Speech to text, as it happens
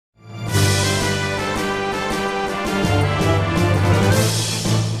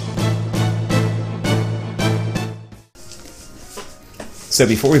So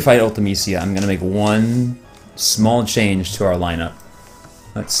before we fight Ultimecia, I'm going to make one small change to our lineup.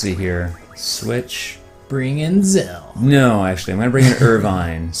 Let's see here. Switch. Bring in Zell. No, actually, I'm going to bring in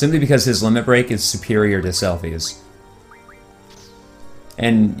Irvine, simply because his limit break is superior to Selphie's.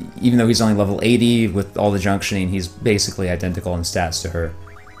 And even though he's only level 80, with all the junctioning, he's basically identical in stats to her.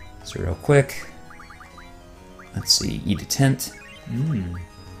 So real quick, let's see, eat a tent.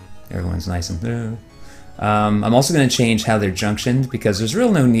 Everyone's nice and blue. I'm also going to change how they're junctioned, because there's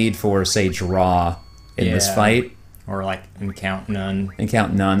real no need for, say, draw in this fight. Or like Encount None.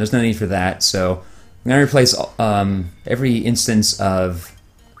 Encount None, there's no need for that, so I'm going to replace every instance of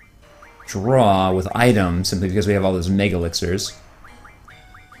draw with item, simply because we have all those Mega Elixirs.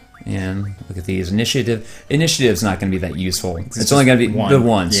 And look at these. Initiative's not going to be that useful. It's only going to be the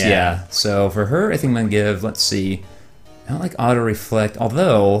once, yeah. So for her, I think I'm going to give, let's see, I don't like Auto Reflect,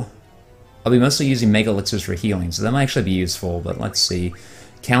 although I'll be mostly using Mega Elixirs for healing, so that might actually be useful, but let's see.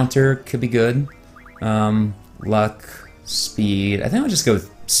 Counter could be good. Luck, Speed. I think I'll just go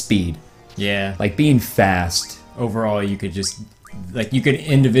with Speed. Yeah. Like being fast. Overall, you could just, like, you could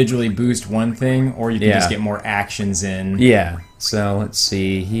individually boost one thing, or you could just get more actions in. Yeah. So let's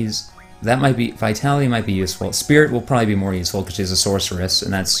see. That might be, Vitality might be useful. Spirit will probably be more useful because she's a sorceress,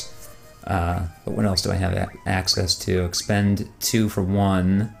 and that's. But what else do I have access to? Expend 2 for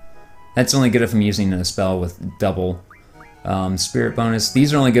 1. That's only good if I'm using a spell with double. Spirit bonus.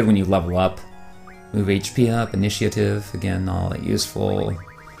 These are only good when you level up. Move HP up. Initiative. Again, not that useful.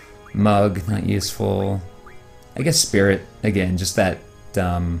 Mug, not useful. I guess Spirit, again, just that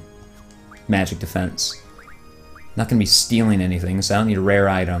magic defense. Not going to be stealing anything, so I don't need a rare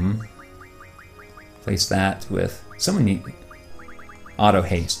item. Place that with... Someone need... Auto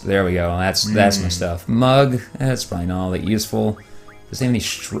haste. There we go. That's my stuff. Mug, that's probably not all that useful. Does he have any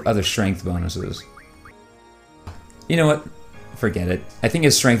other strength bonuses? You know what? Forget it. I think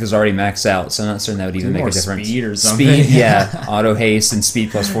his strength is already maxed out, so I'm not certain that would even make a difference. Speed or something. Speed, yeah. Auto haste and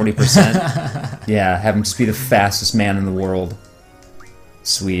speed plus 40%. Yeah, have him just be the fastest man in the world.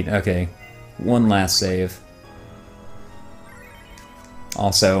 Sweet. Okay. One last save.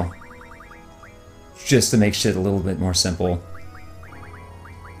 Also, just to make shit a little bit more simple.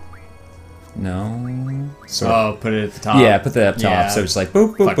 No. So put it at the top. Yeah, put that up top. Yeah. So it's like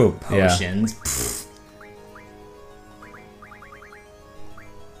boop, boop, boop. Potions. Yeah.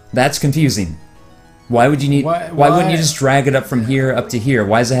 That's confusing. Why would you need? Why wouldn't you just drag it up from here up to here?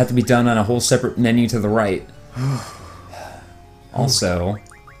 Why does it have to be done on a whole separate menu to the right? Also,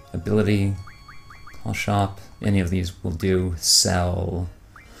 ability, call shop. Any of these will do. Sell.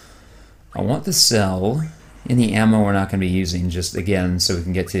 I want the sell. Any ammo we're not going to be using, just again, so we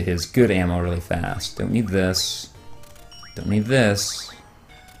can get to his good ammo really fast. Don't need this. Don't need this.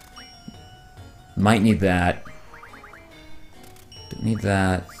 Might need that. Don't need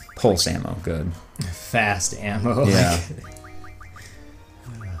that. Pulse ammo, good. Fast ammo. Yeah.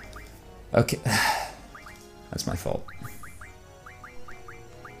 Okay. That's my fault.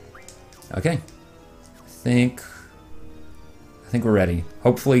 Okay. I think we're ready.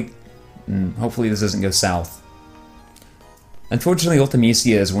 Hopefully this doesn't go south. Unfortunately,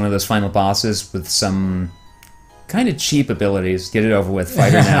 Ultimecia is one of those final bosses with some kind of cheap abilities. Get it over with,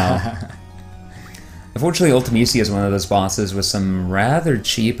 fight her now. Unfortunately, Ultimecia is one of those bosses with some rather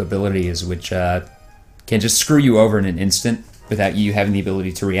cheap abilities which can just screw you over in an instant without you having the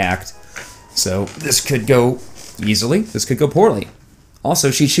ability to react. So this could go easily, this could go poorly. Also,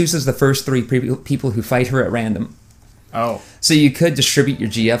 she chooses the first 3 people who fight her at random. Oh. So you could distribute your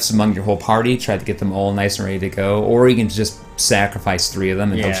GFs among your whole party, try to get them all nice and ready to go, or you can just sacrifice 3 of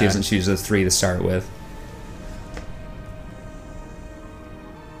them and hope she doesn't choose those 3 to start with.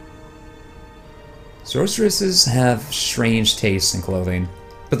 Sorceresses have strange tastes in clothing,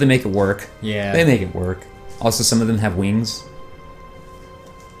 but they make it work. Yeah. They make it work. Also, some of them have wings.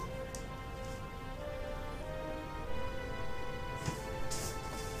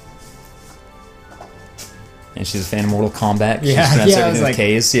 And she's a fan of Mortal Kombat. Yeah, she's yeah. I was like,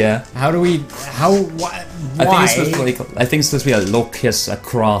 K's, yeah. How do we? How? What? Why? I think it's supposed to be a little kiss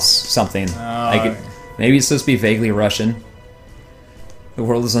across something. Like maybe it's supposed to be vaguely Russian. The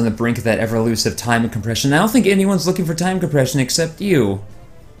world is on the brink of that ever-elusive time and compression. I don't think anyone's looking for time compression except you.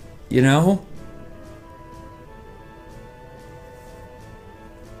 You know?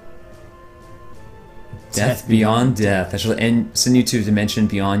 Death beyond death. I shall send you to a dimension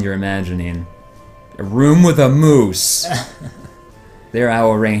beyond your imagining. A room with a moose. There I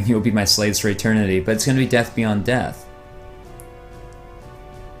will reign. You will be my slaves for eternity. But it's going to be death beyond death.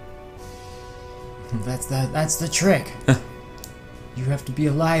 That's the trick. You have to be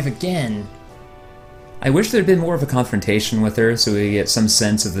alive again. I wish there'd been more of a confrontation with her so we get some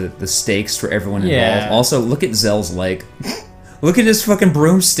sense of the stakes for everyone involved. Also, look at Zell's leg. Look at his fucking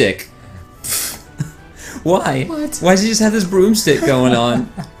broomstick. Why? What? Why does he just have this broomstick going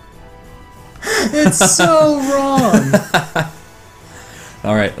on? It's so wrong.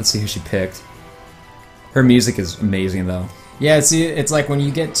 Alright, let's see who she picked. Her music is amazing, though. Yeah, see, it's like when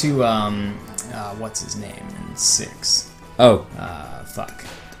you get to, what's his name in 6? Oh.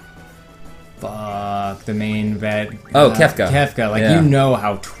 Fuck, the main bad... Kefka. Kefka, like, you know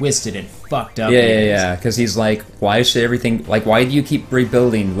how twisted and fucked up it is. Yeah, because he's like, why should everything... Like, why do you keep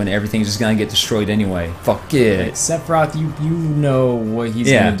rebuilding when everything's just gonna get destroyed anyway? Fuck it. Like, Sephiroth, you know what he's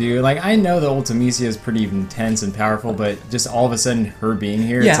gonna do. Like, I know the Ultimisia is pretty intense and powerful, but just all of a sudden, her being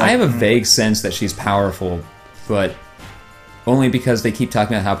here... Yeah, it's like, I have a vague sense that she's powerful, but only because they keep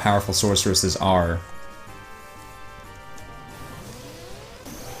talking about how powerful sorceresses are.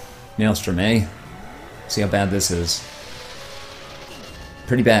 Maelstrom, eh? See how bad this is.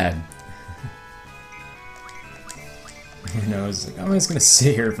 Pretty bad. Who knows? Like, I'm just gonna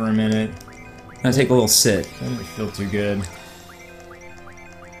sit here for a minute. I'm gonna take a little sit. Doesn't feel too good.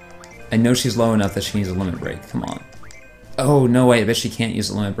 I know she's low enough that she needs a limit break. Come on. Oh, no way. I bet she can't use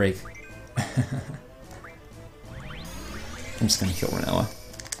a limit break. I'm just gonna kill Renoa.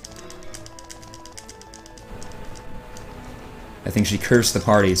 I think she cursed the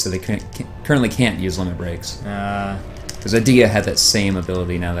party, so they currently can't use limit breaks. Because Adia had that same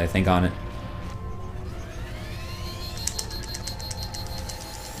ability, now that I think on it.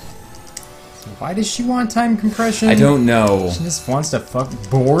 So why does she want time compression? I don't know. She just wants to fuck...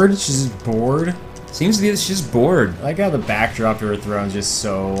 Bored? She's just bored? Seems to be that she's just bored. I like how the backdrop to her throne is just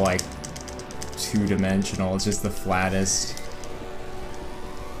so, like, two-dimensional. It's just the flattest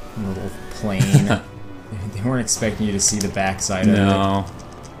little plane. They weren't expecting you to see the backside of it. No.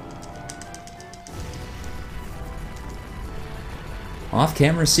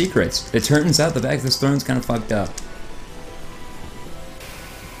 Off-camera secrets. It turns out the back of this throne's kind of fucked up.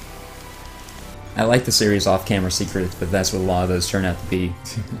 I like the series off-camera secrets, but that's what a lot of those turn out to be.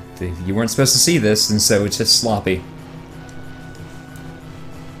 You weren't supposed to see this, and so it's just sloppy.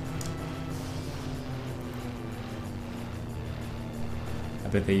 I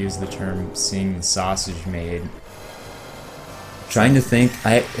bet they use the term seeing the sausage made. Trying to think,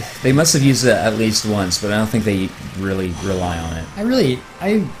 they must have used it at least once, but I don't think they really rely on it.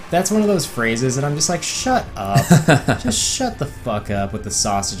 That's one of those phrases that I'm just like, shut up. Just shut the fuck up with the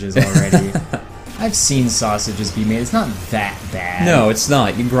sausages already. I've seen sausages be made. It's not that bad. No, it's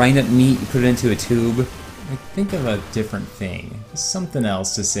not. You grind up meat, you put it into a tube. Like, think of a different thing. Something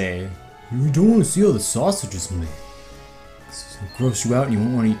else to say. You don't want to see how the sausage is made. It'll gross you out and you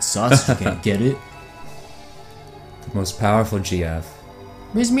won't want to eat sausage. You can't get it. The most powerful GF.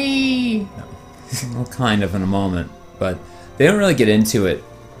 It's me! No. Well, kind of in a moment, but they don't really get into it.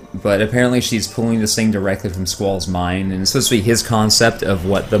 But apparently she's pulling this thing directly from Squall's mind, and it's supposed to be his concept of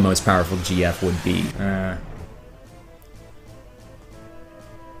what the most powerful GF would be.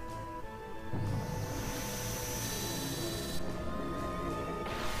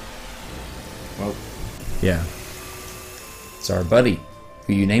 Well, yeah. It's our buddy,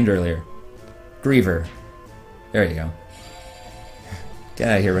 who you named earlier. Griever. There you go. Get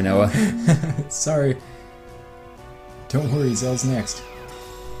out of here, Renoa. Sorry. Don't worry, Zell's next.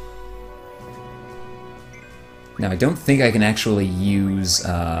 Now, I don't think I can actually use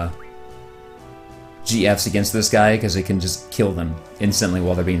GFs against this guy, because it can just kill them instantly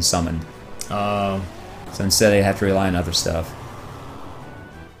while they're being summoned. Oh. So instead I have to rely on other stuff.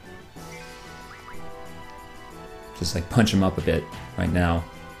 Just like punch him up a bit right now.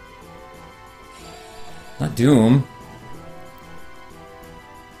 Not Doom.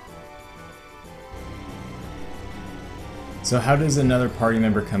 So how does another party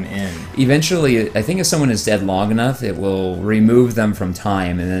member come in? Eventually, I think if someone is dead long enough, it will remove them from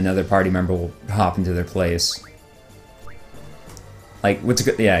time, and then another party member will hop into their place. Like,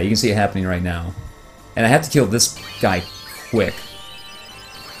 yeah, you can see it happening right now. And I have to kill this guy quick.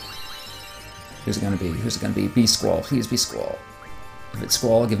 Who's it gonna be? Who's it gonna be? Be Squall. Please be Squall. If it's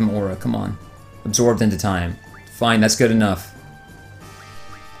Squall, give him Aura. Come on. Absorbed into time. Fine, that's good enough.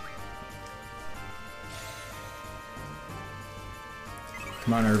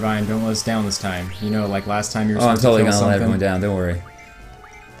 Come on, Irvine, don't let us down this time. You know, like last time you were supposed I'm totally to kill gonna let something. everyone down, don't worry.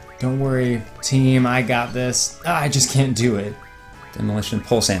 Don't worry, team, I got this. I just can't do it. Demolition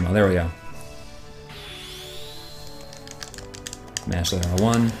pulse ammo, there we go. Mash layer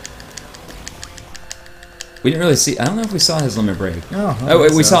 1. We didn't really see, I don't know if we saw his limit break. Oh,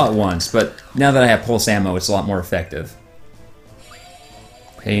 we saw it once, but now that I have pulse ammo, it's a lot more effective.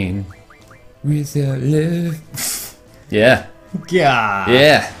 Pain. Without love. Yeah. God.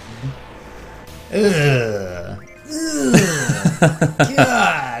 Yeah. Ugh.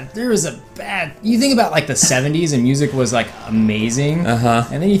 God, there was a bad. You think about like the 70s and music was like amazing,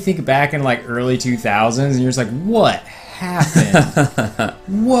 and then you think back in like early 2000s and you're just like, what happened?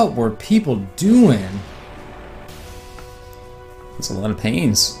 What were people doing? It's a lot of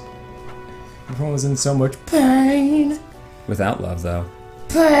pains. Everyone was in so much pain. Without love, though.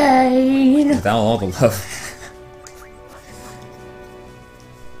 Pain. Without all the love.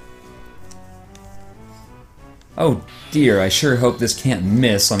 Oh dear, I sure hope this can't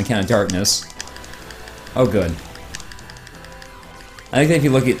miss on account of darkness. Oh good. I think that if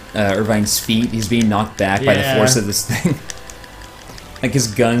you look at Irvine's feet, he's being knocked back by the force of this thing. Like his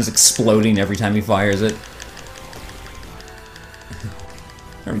gun's exploding every time he fires it.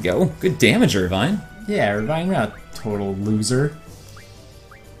 There we go. Good damage, Irvine. Yeah, Irvine, you're not a total loser.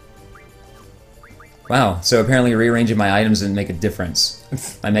 Wow, so apparently rearranging my items didn't make a difference.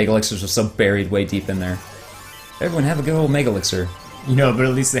 My Mega Elixirs were so buried way deep in there. Everyone have a good old Mega Elixir. You know, but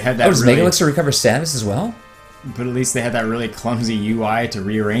at least they had that. Oh, does Mega Elixir recover status as well? But at least they had that really clumsy UI to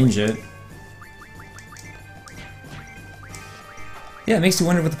rearrange it. Yeah, it makes you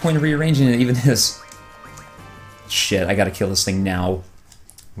wonder what the point of rearranging it even is. Shit, I gotta kill this thing now.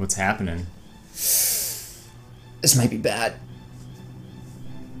 What's happening? This might be bad.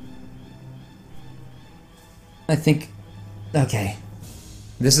 I think... Okay.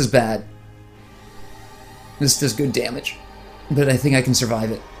 This is bad. This does good damage. But I think I can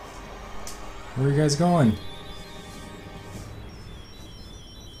survive it. Where are you guys going?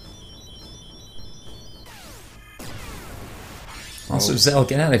 Also, Zell,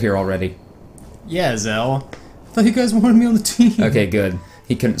 get out of here already. Yeah, Zell. I thought you guys wanted me on the team. Okay, good.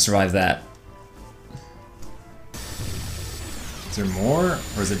 He couldn't survive that. Is there more?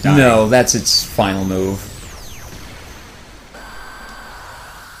 Or is it dying? No, that's its final move.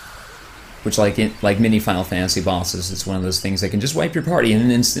 Which, like many Final Fantasy bosses, it's one of those things that can just wipe your party in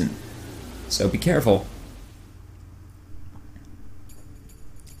an instant. So be careful.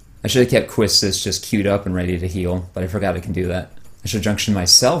 I should have kept Quistis just queued up and ready to heal, but I forgot I can do that. I should have junctioned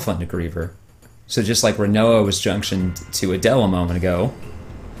myself onto Griever. So just like Renoa was junctioned to Adele a moment ago,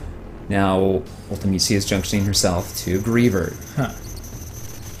 now Ultimisia is junctioning herself to Griever. Huh.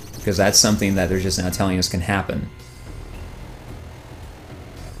 Because that's something that they're just now telling us can happen.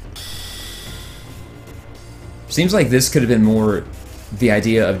 Seems like this could have been more the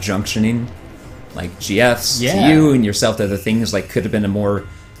idea of junctioning, like GFs to you and yourself to other things, like could have been a more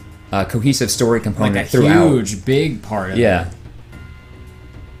cohesive story component like a throughout. huge, big part of it.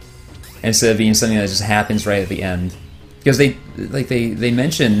 Instead of being something that just happens right at the end. Because they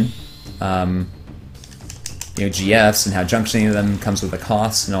mention GFs and how junctioning them comes with a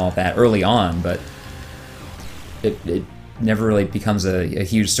cost and all that early on, but it never really becomes a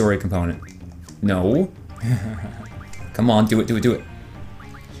huge story component. No. Come on, do it, do it, do it.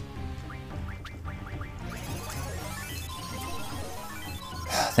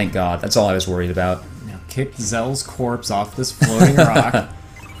 Thank God, that's all I was worried about. Now kick Zell's corpse off this floating rock.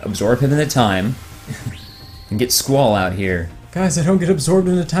 Absorb him in a time. And get Squall out here. Guys, I don't get absorbed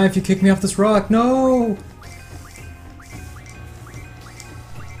in a time if you kick me off this rock. No!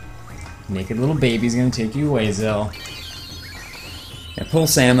 Naked little baby's gonna take you away, Zell. Yeah,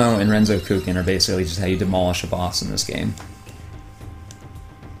 Pulse Ammo and Renzo Kukin are basically just how you demolish a boss in this game.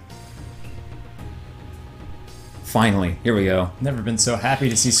 Finally, here we go. Never been so happy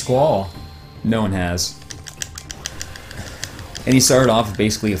to see Squall. No one has. And he started off with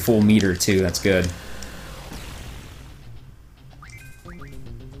basically a full meter too, that's good.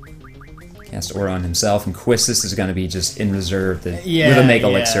 Cast Aura on himself, and Quistis is going to be just in reserve with a Mega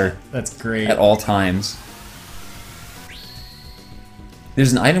Elixir. That's great. At all times.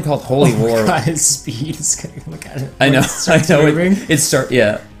 There's an item called Holy War. God, his speed is gonna look at it. I know. Moving.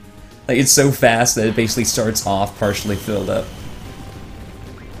 Like it's so fast that it basically starts off partially filled up.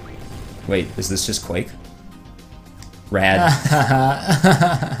 Wait, is this just Quake? Rad.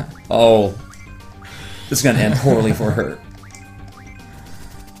 Oh, this is gonna end poorly for her.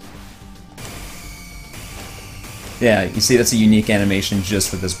 Yeah, you see, that's a unique animation just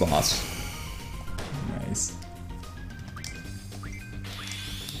for this boss. Nice.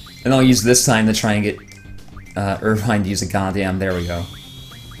 And I'll use this time to try and get Irvine to use a goddamn... There we go.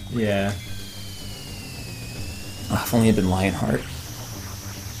 Yeah. Oh, if only it had been Lionheart.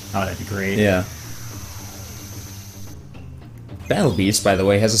 Oh, that'd be great. Yeah. Battle Beast, by the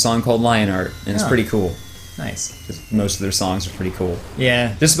way, has a song called Lionheart, and it's pretty cool. Nice. Most of their songs are pretty cool.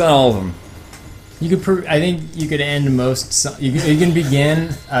 Yeah. Just about all of them. You could. I think you could end most. You can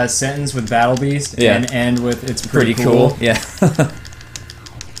begin a sentence with Battle Beast and end with "It's pretty cool." Yeah.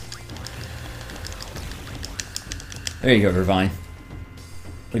 There you go, Irvine.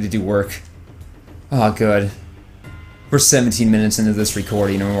 Way to do work. Oh, good. We're 17 minutes into this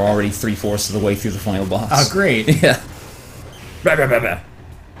recording, and we're already 3/4 of the way through the final boss. Oh, great. Yeah.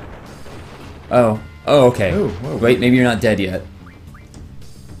 Oh. Oh, okay. Ooh, whoa. Wait, maybe you're not dead yet.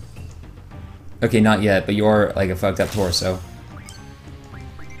 Okay, not yet, but you are like a fucked up torso.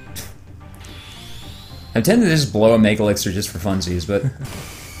 I'm tempted to just blow a Mega Elixir just for funsies, but...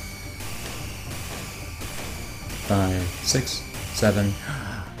 5, 6, 7,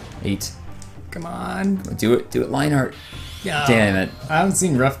 8. Come on. Do it, Lionheart. Yeah. Damn it. I haven't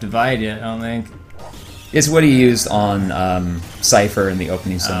seen Rough Divide yet, I don't think. It's what he used on Cypher in the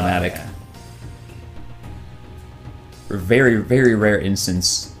opening cinematic. Yeah. A very, very rare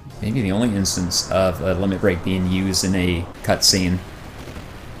instance, maybe the only instance of a limit break being used in a cutscene.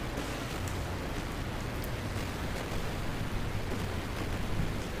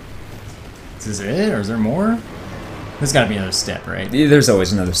 Is this it, or is there more? There's gotta be another step, right? There's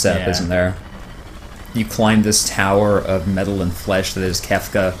always another step, Yeah. isn't there? You climb this tower of metal and flesh that is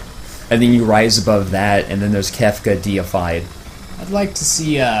Kefka, and then you rise above that, and then there's Kefka deified. I'd like to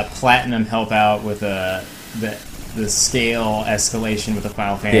see Platinum help out with the scale escalation with a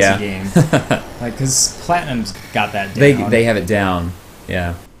Final Fantasy game. Like, because Platinum's got that down. They have it down,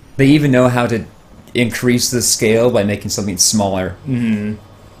 yeah. They even know how to increase the scale by making something smaller. Mm-hmm.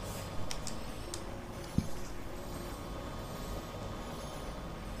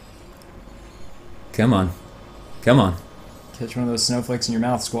 Come on. Come on. Catch one of those snowflakes in your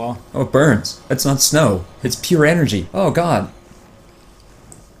mouth, Squall. Oh, it burns. That's not snow. It's pure energy. Oh, God.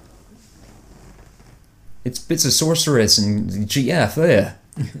 It's bits of sorceress and GF. Ugh.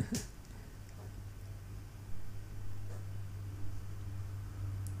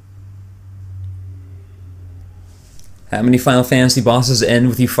 How many Final Fantasy bosses end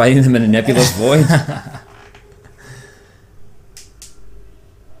with you fighting them in a nebulous void?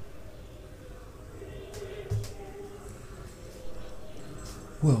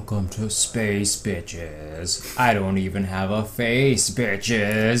 Welcome to space, bitches. I don't even have a face,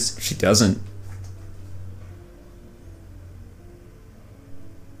 bitches. She doesn't.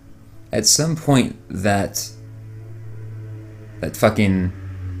 At some point, that fucking...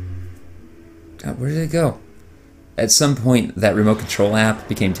 God, where did it go? At some point, that remote control app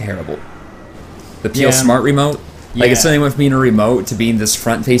became terrible. The PL Smart remote? Like, it suddenly went from being a remote to being this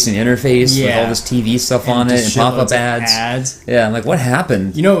front-facing interface with all this TV stuff on it and pop-up ads. Yeah, I'm like, what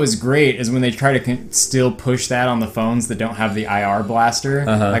happened? You know what was great is when they try to still push that on the phones that don't have the IR blaster.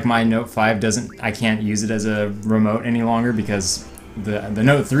 Like my Note 5 doesn't... I can't use it as a remote any longer because the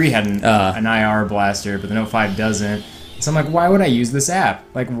Note 3 had an IR blaster, but the Note 5 doesn't. So I'm like, why would I use this app?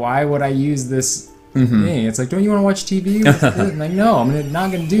 Like, why would I use this... thing? It's like, don't you want to watch TV? I'm like, no, I'm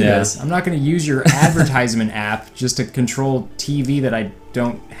not going to do this. I'm not going to use your advertisement app just to control TV that I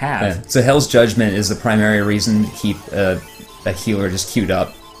don't have. Yeah. So Hell's Judgment is the primary reason to keep a healer just queued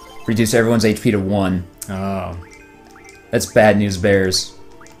up. Reduce everyone's HP to 1. Oh. That's bad news bears.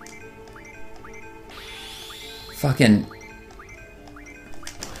 Fucking...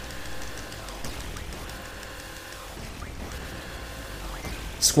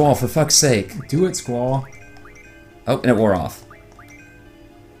 Squall, for fuck's sake. Do it, Squall. Oh, and it wore off.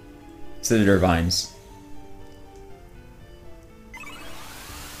 So the Irvines.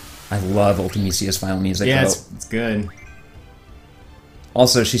 I love Ultimisia's final music. Yeah, it's good.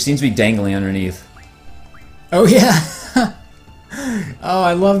 Also, she seems to be dangling underneath. Oh, yeah. Oh,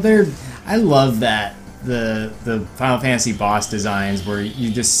 I love that. The Final Fantasy boss designs where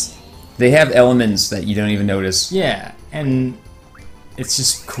you just... They have elements that you don't even notice. Yeah, and... It's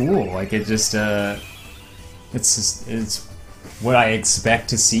just cool. Like, it just, it's what I expect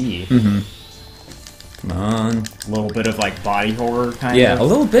to see. Come on. A little bit of, like, body horror kind of. Yeah, a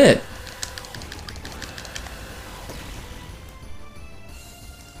little bit.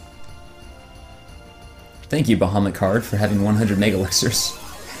 Thank you, Bahamut Card, for having 100 Mega Elixirs.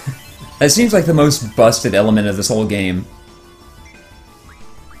 That seems like the most busted element of this whole game.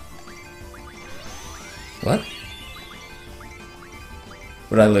 What?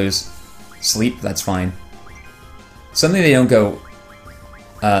 What did I lose? Sleep? That's fine. Something they don't go...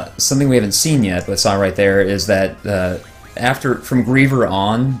 something we haven't seen yet, but saw right there, is that from Griever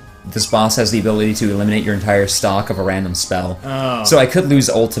on, this boss has the ability to eliminate your entire stock of a random spell. Oh. So I could lose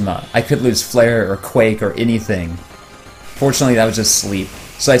Ultima, I could lose Flare or Quake or anything. Fortunately, that was just Sleep.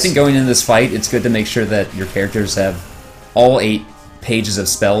 So I think going into this fight, it's good to make sure that your characters have all 8 pages of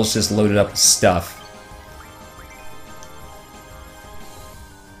spells just loaded up with stuff.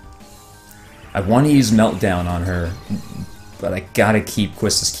 I want to use Meltdown on her, but I gotta keep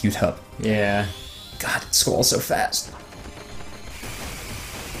Quista's queued up. Yeah. God, it scrolls so fast.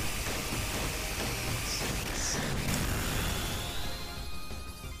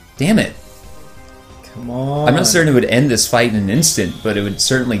 Damn it. Come on. I'm not certain it would end this fight in an instant, but it would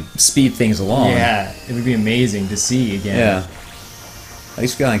certainly speed things along. Yeah, it would be amazing to see again. Yeah. At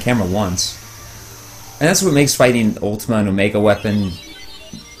least we got on camera once. And that's what makes fighting Ultima and Omega Weapon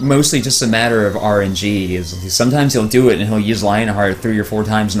mostly just a matter of RNG. Is sometimes he'll do it and he'll use Lionheart 3 or 4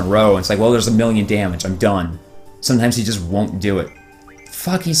 times in a row, and it's like, well, there's 1,000,000 damage, I'm done. Sometimes he just won't do it.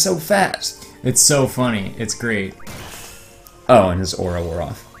 Fuck, he's so fast. It's so funny. It's great. Oh, and his aura wore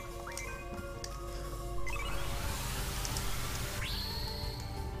off.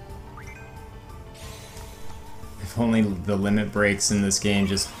 If only the limit breaks in this game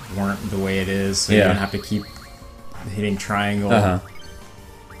just weren't the way it is, so Yeah. you don't have to keep hitting triangle. Uh-huh.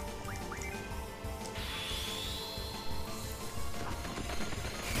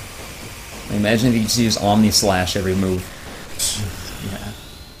 Imagine if you just use Omni Slash every move. Yeah.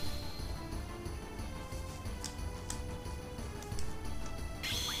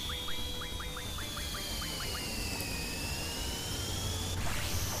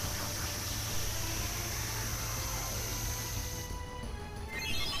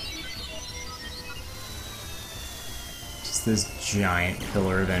 Just this giant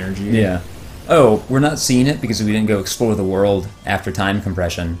pillar of energy. Yeah. Oh, we're not seeing it because we didn't go explore the world after time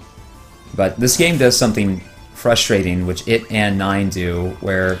compression. But this game does something frustrating, which it and 9 do,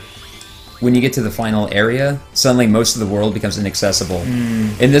 where when you get to the final area, suddenly most of the world becomes inaccessible.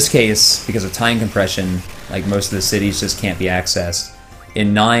 In this case, because of time compression, like most of the cities just can't be accessed.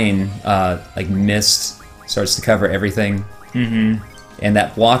 In 9, like mist starts to cover everything, and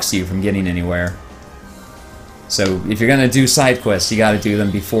that blocks you from getting anywhere. So if you're gonna do side quests, you gotta do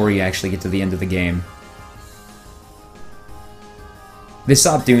them before you actually get to the end of the game. They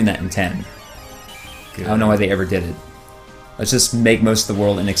stopped doing that in 10. Good. I don't know why they ever did it. Let's just make most of the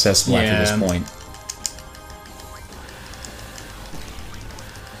world inaccessible after this point.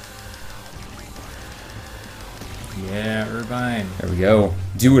 Yeah, Irvine. There we go.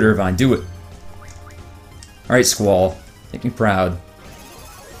 Do it, Irvine, do it. Alright, Squall. Make me proud.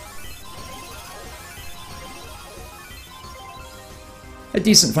 A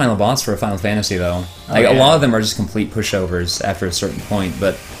decent final boss for a Final Fantasy, though. Like, yeah. a lot of them are just complete pushovers after a certain point,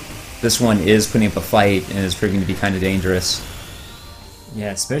 but this one is putting up a fight and is proving to be kind of dangerous.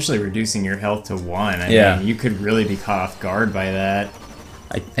 Yeah, especially reducing your health to 1. I Yeah. mean, you could really be caught off guard by that.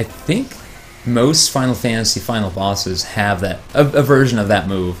 I think most Final Fantasy final bosses have that a version of that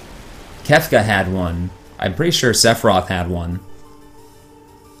move. Kefka had one. I'm pretty sure Sephiroth had one.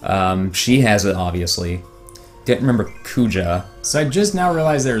 She has it, obviously. Didn't remember Kuja. So I just now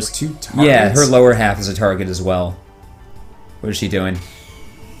realized there's 2 targets. Yeah, her lower half is a target as well. What is she doing?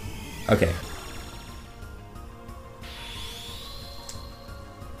 Okay.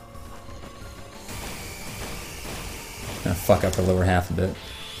 Gonna fuck up her lower half a bit.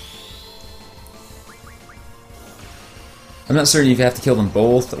 I'm not certain if you have to kill them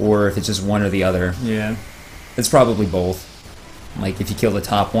both or if it's just one or the other. Yeah. It's probably both. Like, if you kill the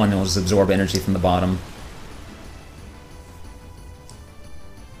top one, it'll just absorb energy from the bottom.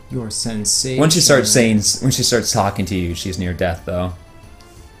 Your sensation. When she starts talking to you, she's near death, though.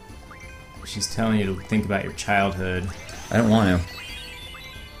 She's telling you to think about your childhood. I don't want to.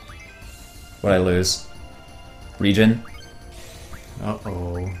 What'd I lose? Region?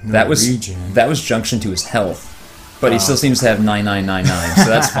 Uh-oh. No That was region. that was junction to his health. But he still seems to have 9999,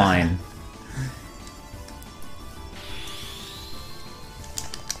 so that's fine.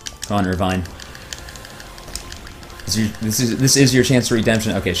 Come on, Irvine. This is your chance for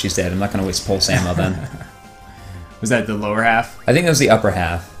redemption. Okay, she's dead. I'm not gonna waste pulse ammo then. Was that the lower half? I think that was the upper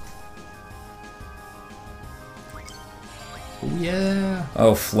half. Oh, yeah.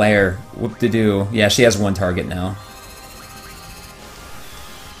 Oh, flare. Whoop-de-doo. Yeah, she has 1 target now.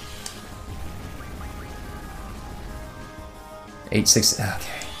 Eight, 6. Okay.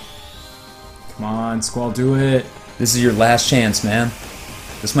 Come on, Squall, do it. This is your last chance, man.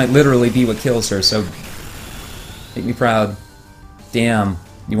 This might literally be what kills her, so make me proud. Damn.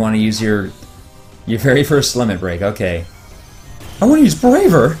 You want to use your very first limit break. Okay. I want to use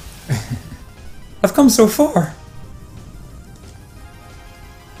Braver. I've come so far.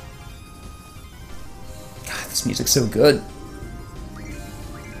 God, this music's so good.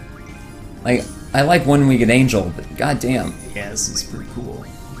 Like, I like One Winged Angel, but goddamn. Yeah, this is pretty cool.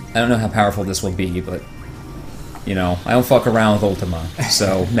 I don't know how powerful this will be, but You know, I don't fuck around with Ultima.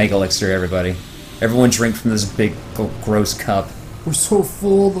 So, Mega Elixir, everybody. Everyone drink from this big, gross cup. We're so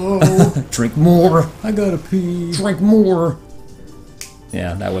full, though. Drink more. I gotta pee. Drink more.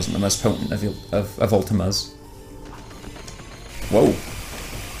 Yeah, that wasn't the most potent of Ultimas. Whoa.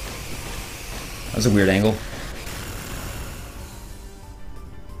 That was a weird angle.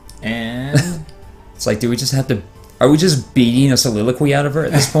 And... It's like, do we just have to... Are we just beating a soliloquy out of her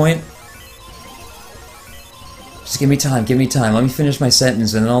at this point? Just give me time, give me time. Let me finish my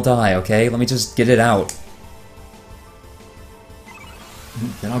sentence and then I'll die, okay? Let me just get it out.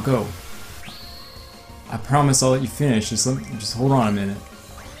 Then I'll go. I promise I'll let you finish. Just hold on a minute.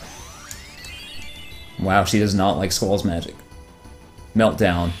 Wow, she does not like Squall's magic.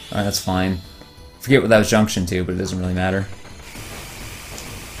 Meltdown. Alright, that's fine. Forget what that was junction to, but it doesn't really matter.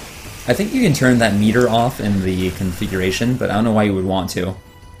 I think you can turn that meter off in the configuration, but I don't know why you would want to.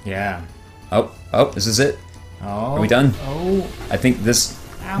 Yeah. Oh, this is it. Oh. Are we done? Oh. I think this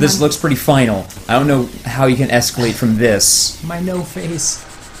looks pretty final. I don't know how you can escalate from this. My no face.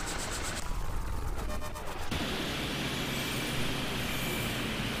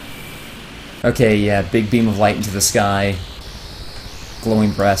 Okay, yeah, big beam of light into the sky.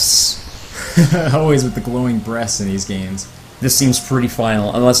 Glowing breasts. Always with the glowing breasts in these games. This seems pretty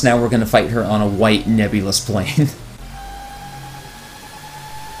final, unless now we're gonna fight her on a white nebulous plane.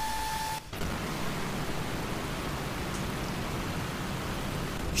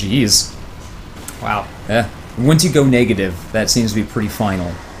 Jeez. Wow. Yeah. Once you go negative, that seems to be pretty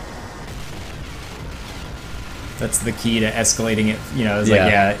final. That's the key to escalating it, you know, it's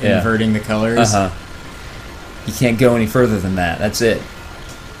Yeah, like, inverting the colors. You can't go any further than that, that's it.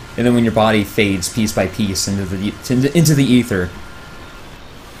 And then when your body fades piece by piece into the ether.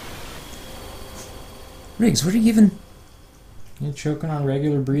 Riggs, what are you even... You're choking on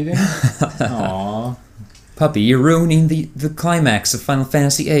regular breathing? Aww. Puppy, you're ruining the climax of Final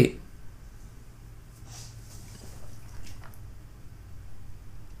Fantasy VIII.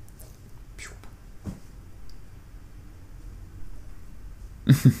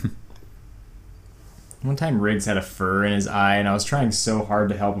 One time Riggs had a fur in his eye, and I was trying so hard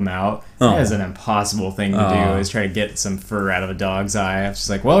to help him out. Oh. That is an impossible thing to do, is try to get some fur out of a dog's eye. I was just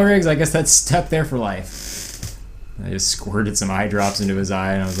like, well, Riggs, I guess that's stuck there for life. I just squirted some eye drops into his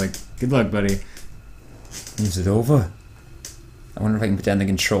eye, and I was like, good luck, buddy. Is it over? I wonder if I can put down the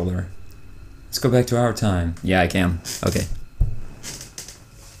controller. Let's go back to our time. Yeah, I can. Okay.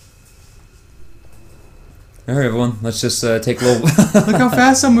 Alright, everyone. Let's just take a little... Look how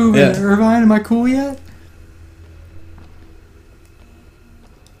fast I'm moving, Yeah. Irvine. Am I cool yet?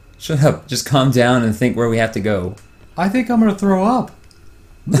 Shut up. Just calm down and think where we have to go. I think I'm gonna throw up.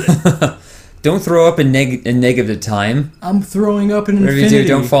 Don't throw up in negative time. I'm throwing up in Whatever infinity. you do,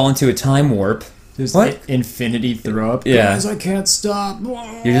 don't fall into a time warp. Just What? Infinity throw up. Yeah. Guys, I can't stop.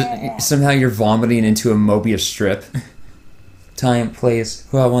 Somehow you're vomiting into a Mobius strip. Time, place,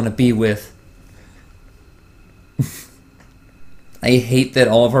 who I want to be with. I hate that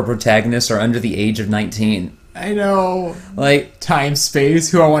all of our protagonists are under the age of 19. I know. Like, Time,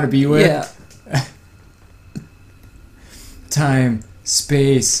 space, who I want to be with. yeah. Time,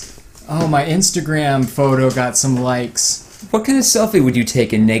 space. Oh, my Instagram photo got some likes. What kind of selfie would you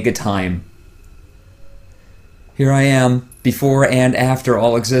take in negatime? Here I am, before and after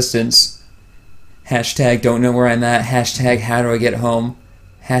all existence. Hashtag don't know where I'm at. Hashtag how do I get home.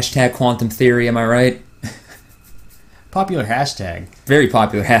 Hashtag quantum theory, am I right? Popular hashtag. Very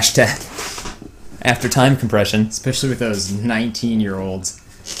popular hashtag. After time compression. Especially with those 19-year-olds.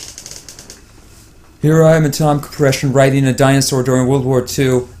 Here I am in time compression writing a dinosaur during World War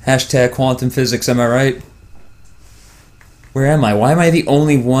II. Hashtag quantum physics, am I right? Where am I? Why am I the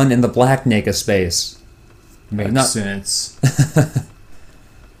only one in the black nega space? Makes sense.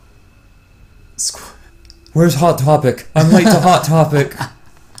 Where's Hot Topic? I'm late to Hot Topic.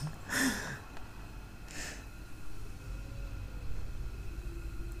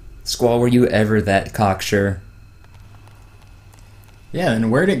 Squall, were you ever that cocksure? Yeah, then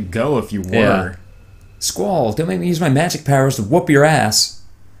where'd it go if you were? Yeah. Squall, don't make me use my magic powers to whoop your ass.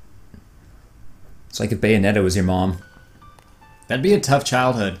 It's like if Bayonetta was your mom. That'd be a tough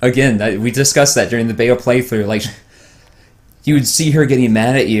childhood. Again, we discussed that during the Bayo playthrough. Like, you would see her getting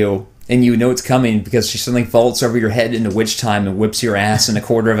mad at you, and you know it's coming because she suddenly vaults over your head into witch time and whips your ass in a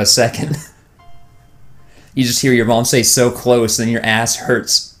quarter of a second. You just hear your mom say so close, and your ass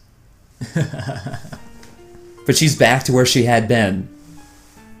hurts. But she's back to where she had been.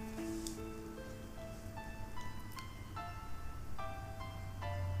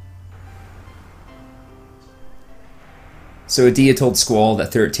 So Adia told Squall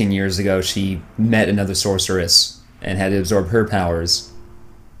that 13 years ago she met another sorceress and had to absorb her powers.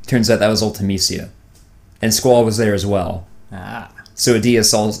 Turns out that was Ultimecia. And Squall was there as well. Ah. So Adia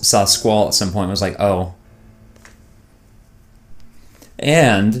saw Squall at some point and was like, oh.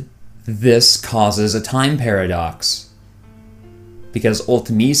 And this causes a time paradox. Because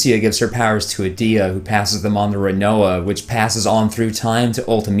Ultimecia gives her powers to Adia, who passes them on to Rinoa, which passes on through time to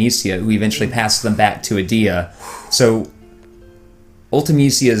Ultimecia, who eventually passes them back to Adia. So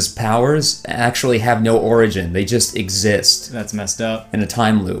Ultimecia's powers actually have no origin. They just exist. That's messed up. In a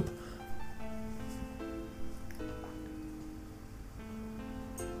time loop.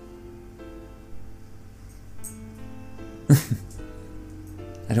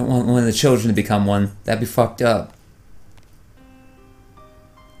 I don't want one of the children to become one. That'd be fucked up.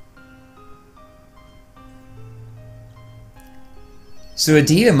 So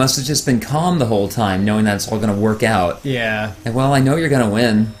Adia must have just been calm the whole time, knowing that it's all going to work out. Yeah. And well, I know you're going to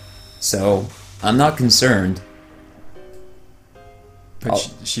win, so I'm not concerned.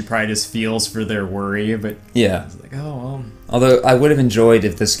 But she probably just feels for their worry, but... Yeah. It's like, oh, well... Although, I would have enjoyed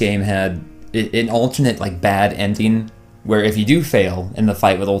if this game had an alternate, like, bad ending, where if you do fail in the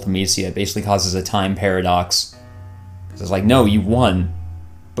fight with Ultimecia, it basically causes a time paradox. Because it's like, no, you won,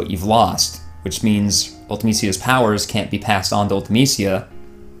 but you've lost. Which means Ultimecia's powers can't be passed on to Ultimecia,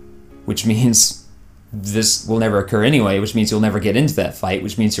 which means this will never occur anyway, which means you'll never get into that fight,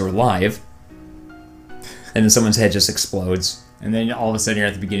 which means you're alive. And then someone's head just explodes. And then all of a sudden you're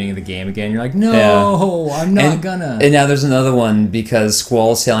at the beginning of the game again. You're like, no, yeah. I'm not gonna. And now there's another one because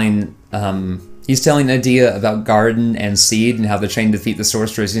Squall's telling, he's telling Adia about Garden and Seed and how they're trying to defeat the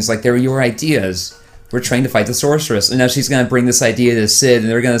Sorceress. And he's like, they were your ideas. We're trying to fight the Sorceress. And now she's going to bring this idea to Sid and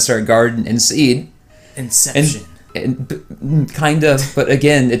they're going to start Garden and Seed. Inception. And kind of, but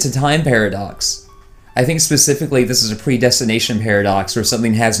again, it's a time paradox. I think specifically this is a predestination paradox where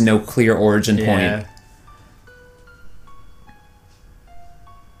something has no clear origin point.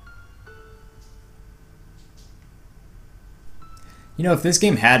 You know, if this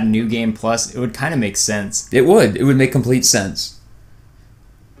game had New Game Plus, it would kind of make sense. It would. It would make complete sense.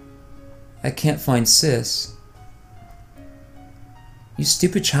 I can't find Sis. You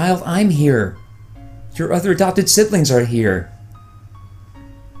stupid child, I'm here. Your other adopted siblings are here.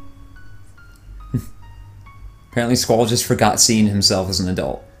 Apparently Squall just forgot seeing himself as an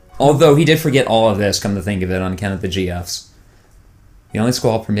adult. Although he did forget all of this, come to think of it, on account of the GFs. The only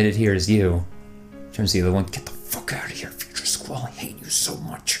Squall permitted here is you. Turns to the other one, get the fuck out of here, future Squall, I hate you so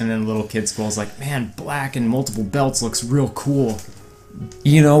much. And then little kid Squall's like, man, black and multiple belts looks real cool.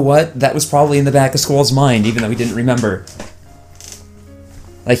 You know what? That was probably in the back of Squall's mind, even though he didn't remember.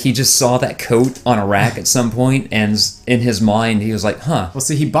 Like, he just saw that coat on a rack at some point, and in his mind, he was like, huh. Well,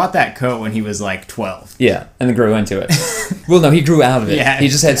 see, he bought that coat when he was, like, 12. Yeah, and then grew into it. Well, no, he grew out of it. Yeah, he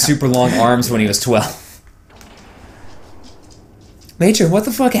just had super long arms when he was 12. Major, what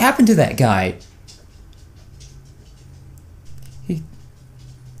the fuck happened to that guy?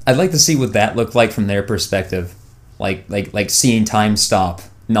 I'd like to see what that looked like from their perspective. Like seeing time stop,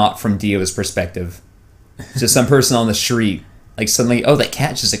 not from Dio's perspective. Just some person on the street. Like suddenly, oh, that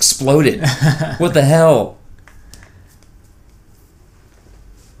cat just exploded. What the hell?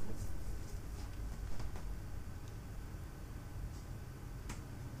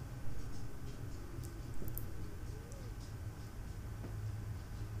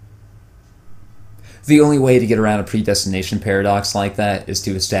 The only way to get around a predestination paradox like that is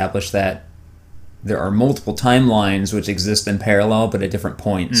to establish that there are multiple timelines which exist in parallel but at different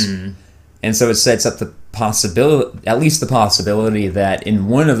points. Mm. And so it sets up the possibility, at least the possibility, that in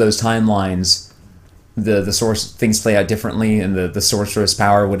one of those timelines, the source things play out differently, and the sorceress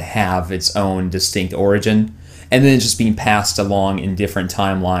power would have its own distinct origin, and then it's just being passed along in different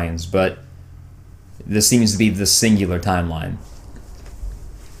timelines. But this seems to be the singular timeline.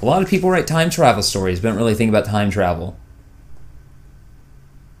 A lot of people write time travel stories, but don't really think about time travel.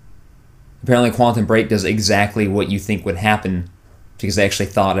 Apparently Quantum Break does exactly what you think would happen because they actually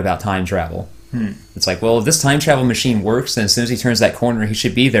thought about time travel. It's like, well, if this time travel machine works, then as soon as he turns that corner, he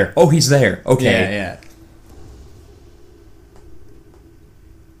should be there. Oh, he's there. Okay. Yeah.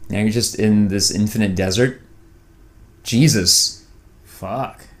 Now you're just in this infinite desert? Jesus.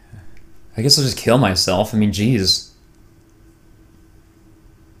 Fuck. I guess I'll just kill myself. I mean, jeez.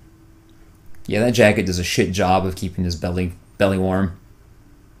 Yeah, that jacket does a shit job of keeping his belly warm.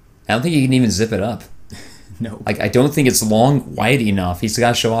 I don't think you can even zip it up. No. Like, I don't think it's long, wide enough. He's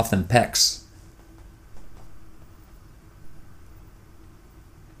got to show off them pecs.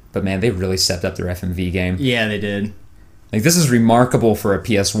 But man, they really stepped up their FMV game. Yeah, they did. Like, this is remarkable for a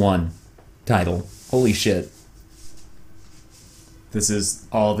PS1 title. Holy shit. This is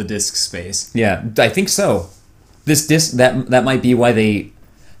all the disk space. Yeah, I think so. This disc that might be why they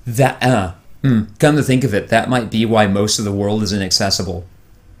come to think of it, that might be why most of the world is inaccessible.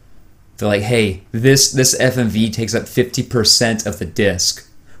 They're like, hey, this FMV takes up 50% of the disk.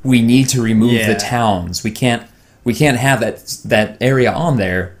 We need to remove the towns. We can't have that area on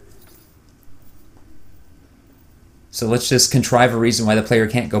there. So let's just contrive a reason why the player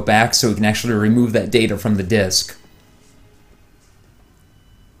can't go back so we can actually remove that data from the disk.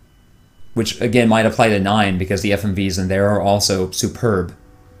 Which, again, might apply to 9 because the FMVs in there are also superb.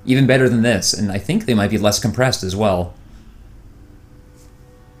 Even better than this, and I think they might be less compressed as well.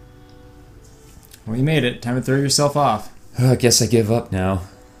 Well, you made it. Time to throw yourself off. I guess I give up now.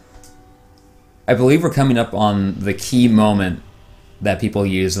 I believe we're coming up on the key moment that people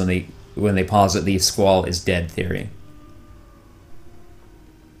use when they posit the Squall is dead theory.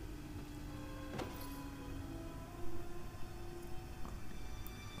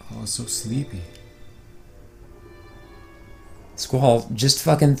 Oh, so sleepy. Squall, just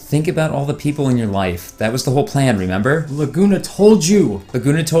fucking think about all the people in your life. That was the whole plan, remember? Laguna told you.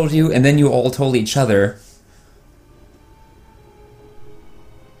 Laguna told you, and then you all told each other.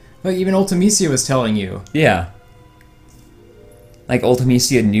 Like, even Ultimisia was telling you. Yeah. Like,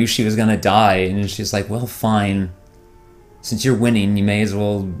 Ultimisia knew she was gonna die, and she's like, well, fine. Since you're winning, you may as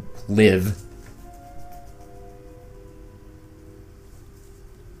well live.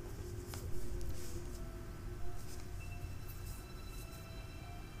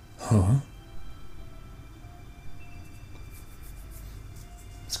 Huh?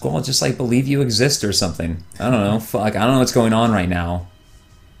 Squall, just like believe you exist or something. I don't know. Fuck, I don't know what's going on right now.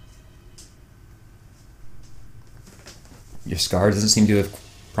 Your scar doesn't seem to have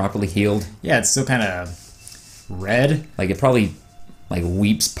properly healed. Yeah, it's still kind of red. Like it probably like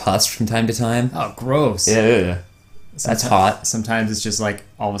weeps pus from time to time. Oh, gross. Yeah. That's hot. Sometimes it's just like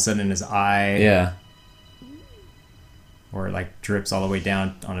all of a sudden in his eye. Yeah. Or it like drips all the way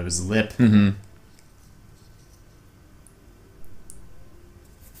down onto his lip. Mm-hmm.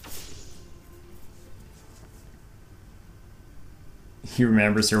 He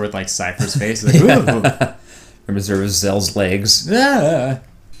remembers her with like Cypher's face. Like, ooh. Remembers her with Zell's legs. Ah.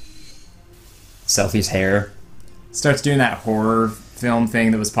 Selfie's hair. Starts doing that horror film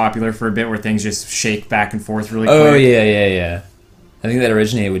thing that was popular for a bit where things just shake back and forth really quick. Oh, yeah. I think that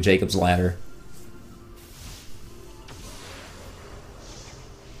originated with Jacob's Ladder.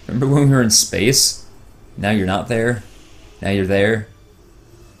 Remember when we were in space? Now you're not there. Now you're there.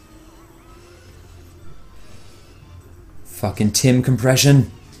 Fucking Tim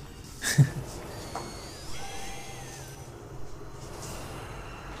compression.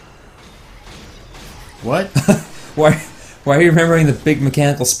 What? Why are you remembering the big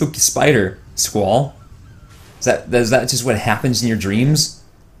mechanical spooky spider, Squall? Is that just what happens in your dreams?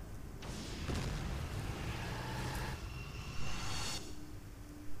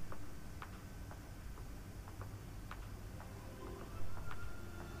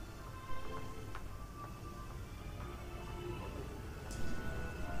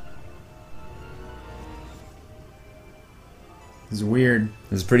 It's weird.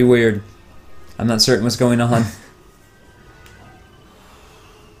 It's pretty weird. I'm not certain what's going on.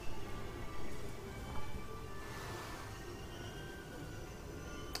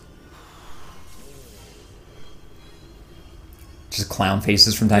 Just clown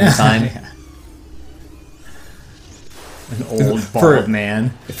faces from time to time. Yeah. An old bald man.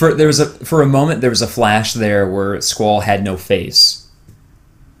 For a moment there was a flash there where Squall had no face.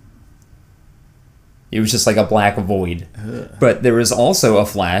 It was just like a black void. Ugh. But there was also a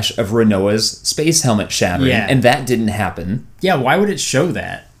flash of Renoa's space helmet shattering, and that didn't happen. Yeah, why would it show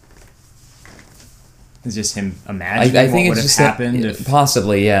that? It's just him imagining what would have happened.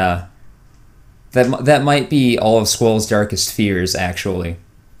 Possibly, yeah. That might be all of Squall's darkest fears, actually.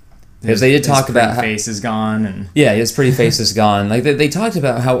 Because they did talk about how his face is gone, and yeah, his pretty face is gone. Like they talked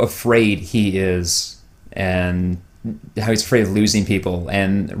about how afraid he is, and how he's afraid of losing people.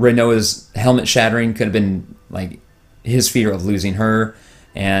 And Renoa's helmet shattering could have been like his fear of losing her,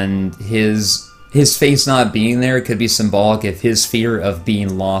 and his face not being there could be symbolic of his fear of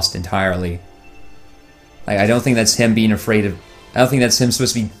being lost entirely. Like, I don't think that's him being afraid of. I don't think that's him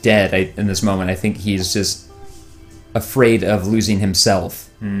supposed to be dead in this moment. I think he's just afraid of losing himself.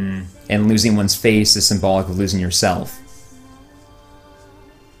 Mm. And losing one's face is symbolic of losing yourself.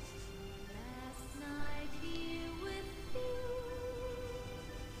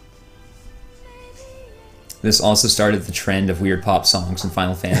 This also started the trend of weird pop songs in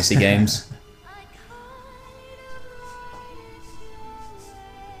Final Fantasy games.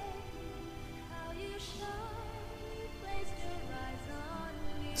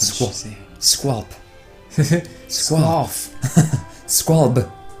 Squalp. Squalf.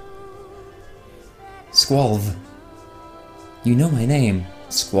 Squalb. Squalv. You know my name.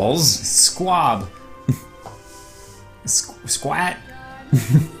 Squalls? Squab. Squat.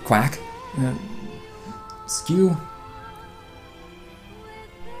 Quack. Skew.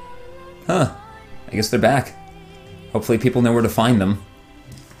 Huh. I guess they're back. Hopefully people know where to find them.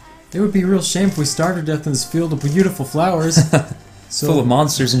 It would be a real shame if we starved to death in this field of beautiful flowers. Full of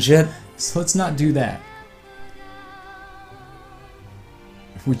monsters and shit. So let's not do that.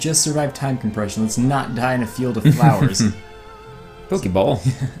 If we just survived time compression, let's not die in a field of flowers. Pokeball.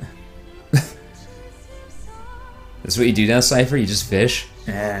 That's what you do now, Cypher? You just fish?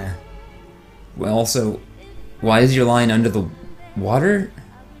 Yeah. Well, also, why is your line under the water?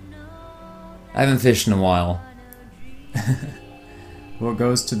 I haven't fished in a while. Well, it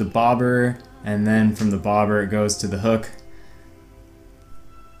goes to the bobber, and then from the bobber it goes to the hook.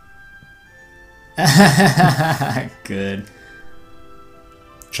 Good.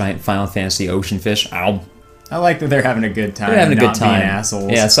 Giant Final Fantasy ocean fish. Ow. I like that they're having a good time. They're having a not good time. Being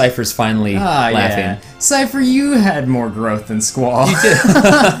assholes. Yeah, Cypher's finally laughing. Yeah. Cypher, you had more growth than Squall. You did.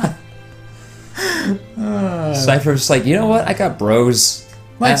 Cypher's like, you know what? I got bros.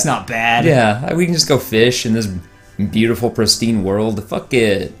 Life's not bad. Yeah, we can just go fish in this beautiful, pristine world. Fuck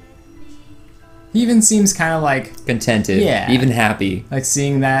it. He even seems kind of like Contented. Yeah. Even happy. like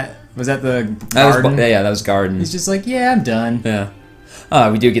seeing that. Was that the garden? That was Garden. He's just like, yeah, I'm done. Yeah.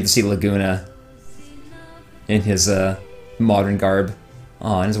 We do get to see Laguna in his modern garb.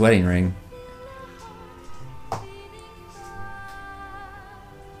 Oh, and his wedding ring.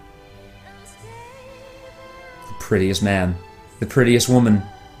 The prettiest man. The prettiest woman.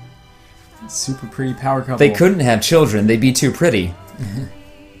 Super pretty power couple. They couldn't have children. They'd be too pretty.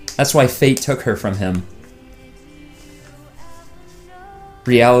 That's why fate took her from him.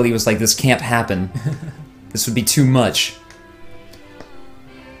 Reality was like, this can't happen. This would be too much.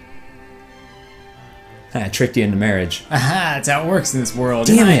 I tricked you into marriage. Aha, that's how it works in this world.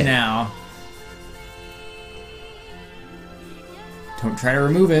 Damn Right it. now. Don't try to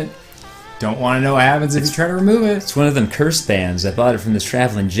remove it. Don't want to know what happens if you try to remove it. It's one of them cursed bands. I bought it from this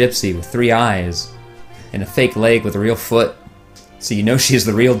traveling gypsy with 3 eyes and a fake leg with a real foot. So you know she's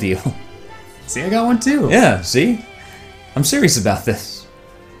the real deal. See, I got one too. Yeah, see? I'm serious about this.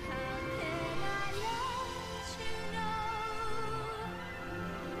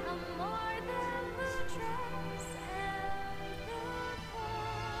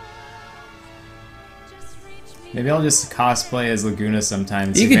 Maybe I'll just cosplay as Laguna sometime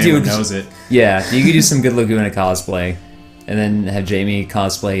and see You if could do anyone it- knows it. Yeah, you could do some good Laguna cosplay. And then have Jamie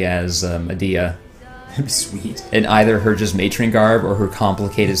cosplay as Medea. That'd be sweet. In either her just matron garb or her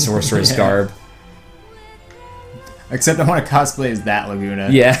complicated sorceress Yeah. garb. Except I want to cosplay as that Laguna.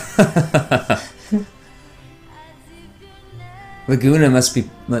 Yeah. Laguna must be,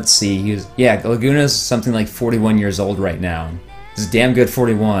 let's see, Laguna's something like 41 years old right now. He's a damn good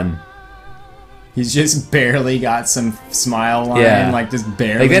 41. He's just barely got some smile line, Yeah. like just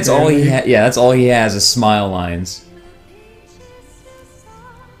barely. Like that's all he barely. yeah, that's all he has is smile lines.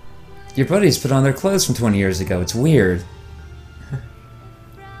 Your buddies put on their clothes from 20 years ago. It's weird.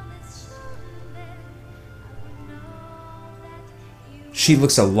 She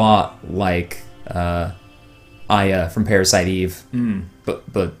looks a lot like Aya from Parasite Eve,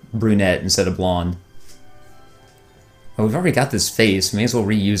 but brunette instead of blonde. Oh, we've already got this face. May as well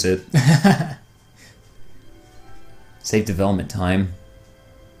reuse it. Save development time.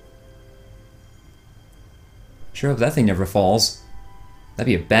 Sure hope that thing never falls. That'd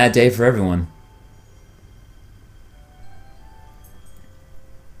be a bad day for everyone.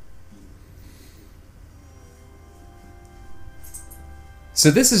 So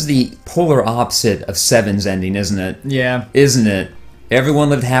this is the polar opposite of Seven's ending, isn't it? Yeah. Isn't it? Everyone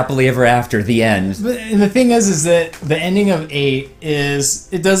lived happily ever after, the end. But and the thing is that the ending of 8 is,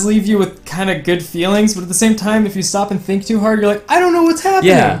 it does leave you with kind of good feelings, but at the same time, if you stop and think too hard, you're like, I don't know what's happening.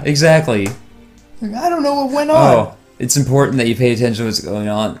 Yeah, exactly. Like, I don't know what went on. Oh, it's important that you pay attention to what's going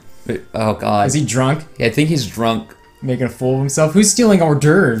on. But, oh, God. Is he drunk? Yeah, I think he's drunk. Making a fool of himself? Who's stealing hors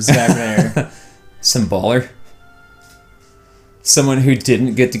d'oeuvres back there? Some baller. Someone who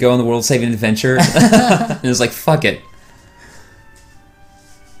didn't get to go on the world-saving adventure. And was like, fuck it.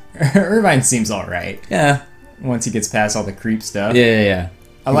 Irvine seems alright. Yeah. Once he gets past all the creep stuff. Yeah.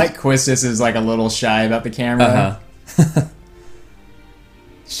 I like Quistis is like a little shy about the camera. Uh-huh.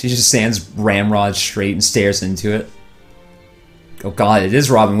 She just stands ramrod straight and stares into it. Oh God, it is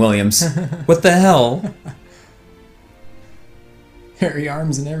Robin Williams. What the hell? Hairy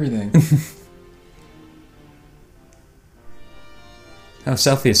arms and everything. Oh,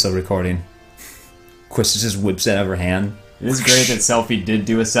 Selfie is still recording. Quista just whips it out of her hand. It is great that Selfie did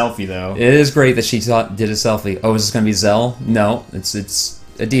do a selfie, though. It is great that she did a selfie. Oh, is this gonna be Zell? No, it's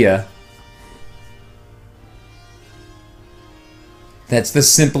Adia. That's the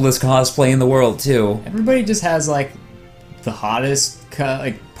simplest cosplay in the world, too. Everybody just has, like, the hottest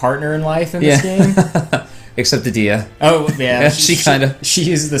partner in life in this game. Except Adia. Oh, yeah. she kind of...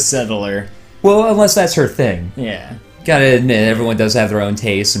 She is the settler. Well, unless that's her thing. Yeah. Gotta admit, everyone does have their own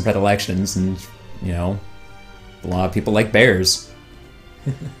tastes and predilections, and, you know, a lot of people like bears.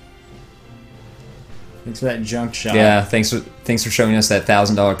 Thanks for that junk shot. Yeah, thanks for showing us that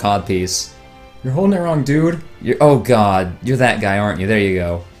 $1,000 cod piece. You're holding it wrong, dude. Oh God, you're that guy, aren't you? There you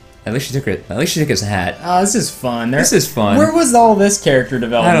go. At least she took it. At least she took his hat. Oh, this is fun. This is fun. Where was all this character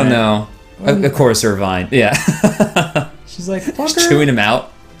development? I don't know. Of course, Irvine. Yeah. She's like, just chewing him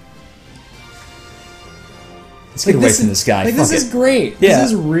out. Let's get away from this guy. Like, this is great. Yeah.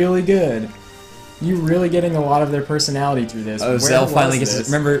 This is really good. You really getting a lot of their personality through this. Oh, Zell finally gets his...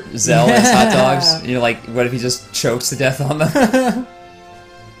 Remember Zell and his hot dogs? You're like, what if he just chokes to death on them?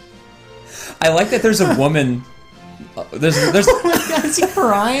 I like that there's a woman... There's oh my God, is he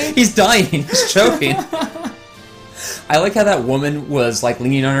crying? He's dying. He's choking. I like how that woman was, like,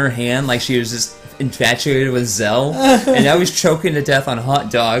 leaning on her hand like she was just infatuated with Zell. And now he's choking to death on hot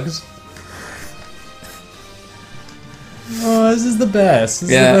dogs. Oh, this is the best.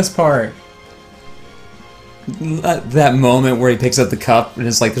 This is the best part. That moment where he picks up the cup and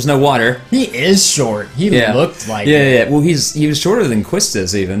it's like, there's no water. He is short. He looked like it. Yeah. Well, he was shorter than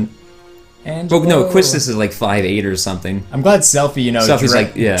Quistis, even. Well, no, Quistis is like 5'8" or something. I'm glad Selfie,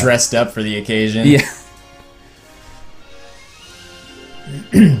 Selfie's dressed up for the occasion. Yeah.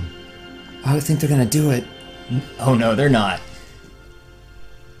 I think they're gonna do it. Oh no, they're not.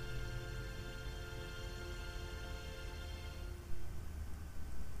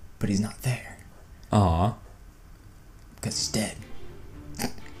 But he's not there. Aw. Because he's dead.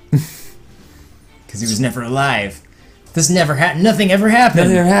 Because he was never alive. This never happened. Nothing ever happened.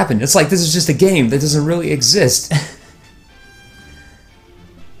 Nothing ever happened. It's like this is just a game that doesn't really exist.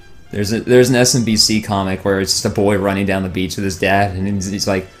 There's an SMBC comic where it's just a boy running down the beach with his dad, and he's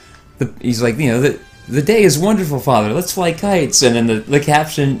like, the day is wonderful, father. Let's fly kites. And then the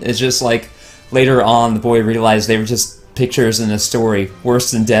caption is just like, later on, the boy realized they were just pictures in a story.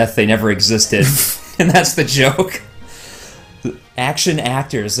 Worse than death, they never existed. And that's the joke. Action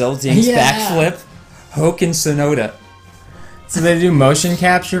actors, Zell Dink's backflip, Hoke and Sonoda. So they do motion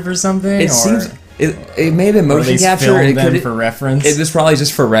capture for something? Seems it may have been motion capture. It could for reference. It was probably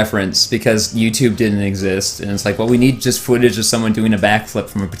just for reference because YouTube didn't exist, and it's like, well, we need just footage of someone doing a backflip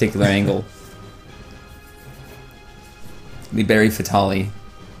from a particular angle. Liberi Fatali.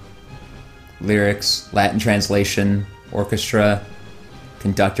 Lyrics, Latin translation, orchestra,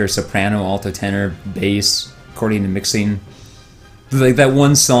 conductor, soprano, alto, tenor, bass, accordion, and mixing. Like that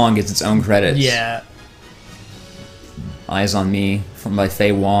one song gets its own credits. Yeah. Eyes on Me, by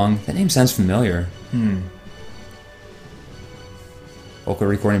Faye Wong. That name sounds familiar. Vocal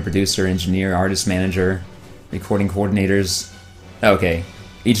recording producer, engineer, artist manager, recording coordinators. Okay,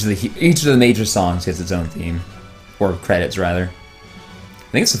 each of the major songs gets its own theme, or credits rather.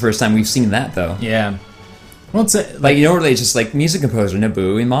 I think it's the first time we've seen that though. Yeah. Well, it's where they just like music composer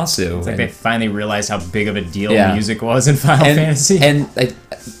Nobuo Uematsu. It's like they finally realized how big of a deal music was in Final Fantasy. And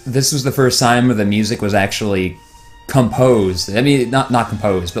this was the first time where the music was actually composed. I mean, not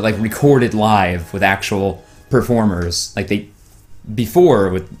composed, but like recorded live with actual performers. Like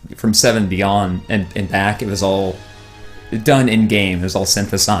before from 7 Beyond and back, it was all done in game. It was all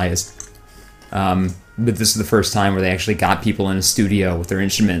synthesized. But this is the first time where they actually got people in a studio with their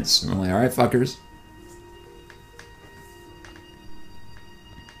instruments. And we're like, all right, fuckers.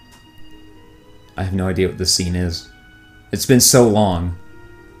 I have no idea what this scene is. It's been so long.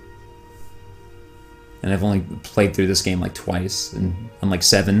 And I've only played through this game like twice, and I'm like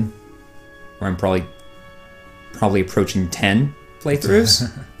 7, where I'm probably approaching 10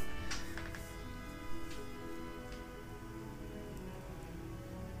 playthroughs.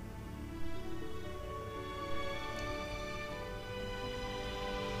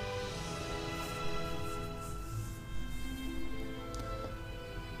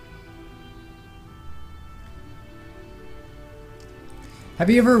 Have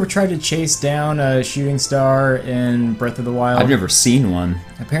you ever tried to chase down a shooting star in Breath of the Wild? I've never seen one.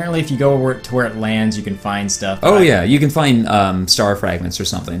 Apparently, if you go to where it lands, you can find stuff. Oh yeah, you can find star fragments or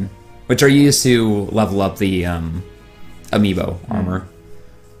something, which are used to level up the amiibo armor.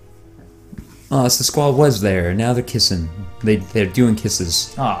 Oh, so the squall was there. Now they're kissing. They're doing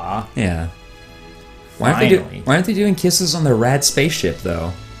kisses. Aww. Yeah. Finally. Why aren't they doing kisses on their rad spaceship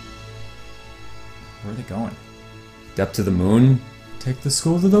though? Where are they going? Up to the moon? Take the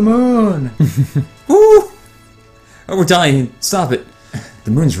school to the moon! Woo! Oh, we're dying. Stop it.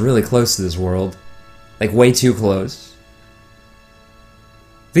 The moon's really close to this world. Like, way too close.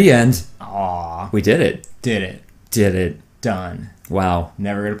 The end. Aw. We did it. Did it. Did it. Done. Wow.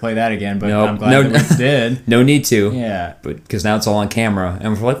 Never gonna play that again, but Nope. I'm glad that we did. No need to. Yeah. But because now it's all on camera.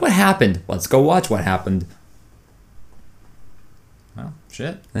 And we're like, what happened? Let's go watch what happened. Well,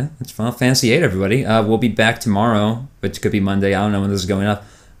 shit. Yeah, it's Final Fantasy VIII, everybody. We'll be back tomorrow, which could be Monday. I don't know when this is going up.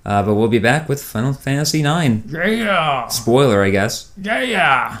 But we'll be back with Final Fantasy IX. Yeah. Spoiler, I guess.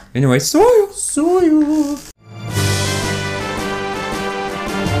 Yeah. Anyway, so So you.